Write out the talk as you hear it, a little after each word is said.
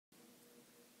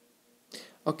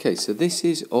Okay, so this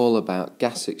is all about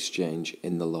gas exchange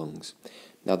in the lungs.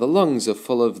 Now the lungs are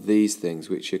full of these things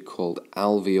which are called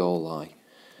alveoli,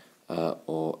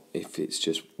 or if it's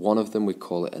just one of them we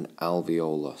call it an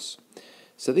alveolus.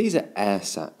 So these are air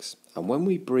sacs, and when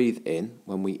we breathe in,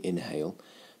 when we inhale,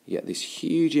 you get this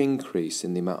huge increase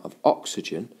in the amount of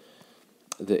oxygen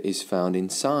that is found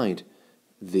inside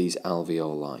these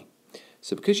alveoli.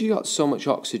 So because you got so much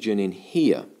oxygen in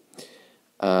here,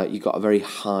 you've got a very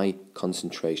high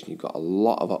concentration. You've got a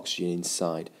lot of oxygen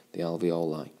inside the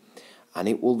alveoli. And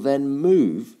it will then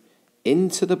move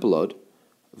into the blood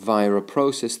via a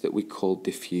process that we call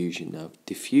diffusion. Now,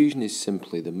 diffusion is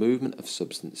simply the movement of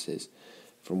substances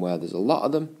from where there's a lot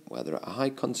of them, where they're at a high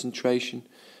concentration,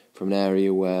 from an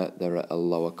area where they're at a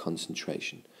lower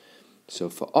concentration. So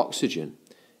for oxygen,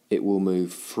 it will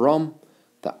move from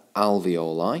the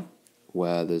alveoli,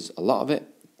 where there's a lot of it,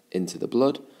 into the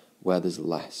blood, where there's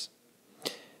less.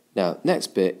 Now,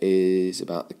 next bit is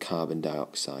about the carbon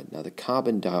dioxide. Now, the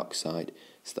carbon dioxide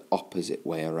is the opposite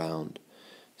way around.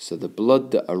 So the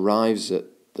blood that arrives at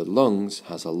the lungs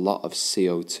has a lot of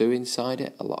CO2 inside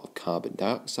it, a lot of carbon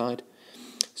dioxide.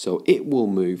 So it will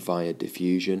move via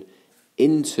diffusion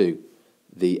into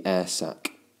the air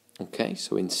sac. Okay,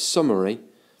 so in summary,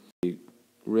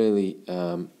 really,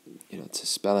 to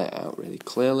spell it out really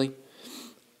clearly,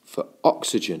 for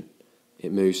oxygen,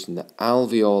 it moves from the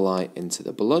alveoli into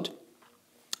the blood.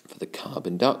 For the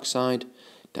carbon dioxide,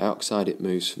 it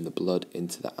moves from the blood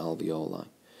into the alveoli.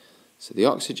 So the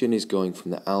oxygen is going from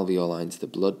the alveoli into the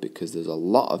blood because there's a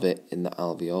lot of it in the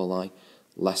alveoli,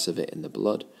 less of it in the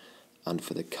blood. And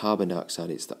for the carbon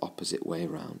dioxide, it's the opposite way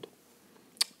around.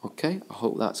 Okay, I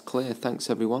hope that's clear.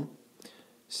 Thanks, everyone.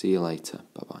 See you later.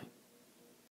 Bye-bye.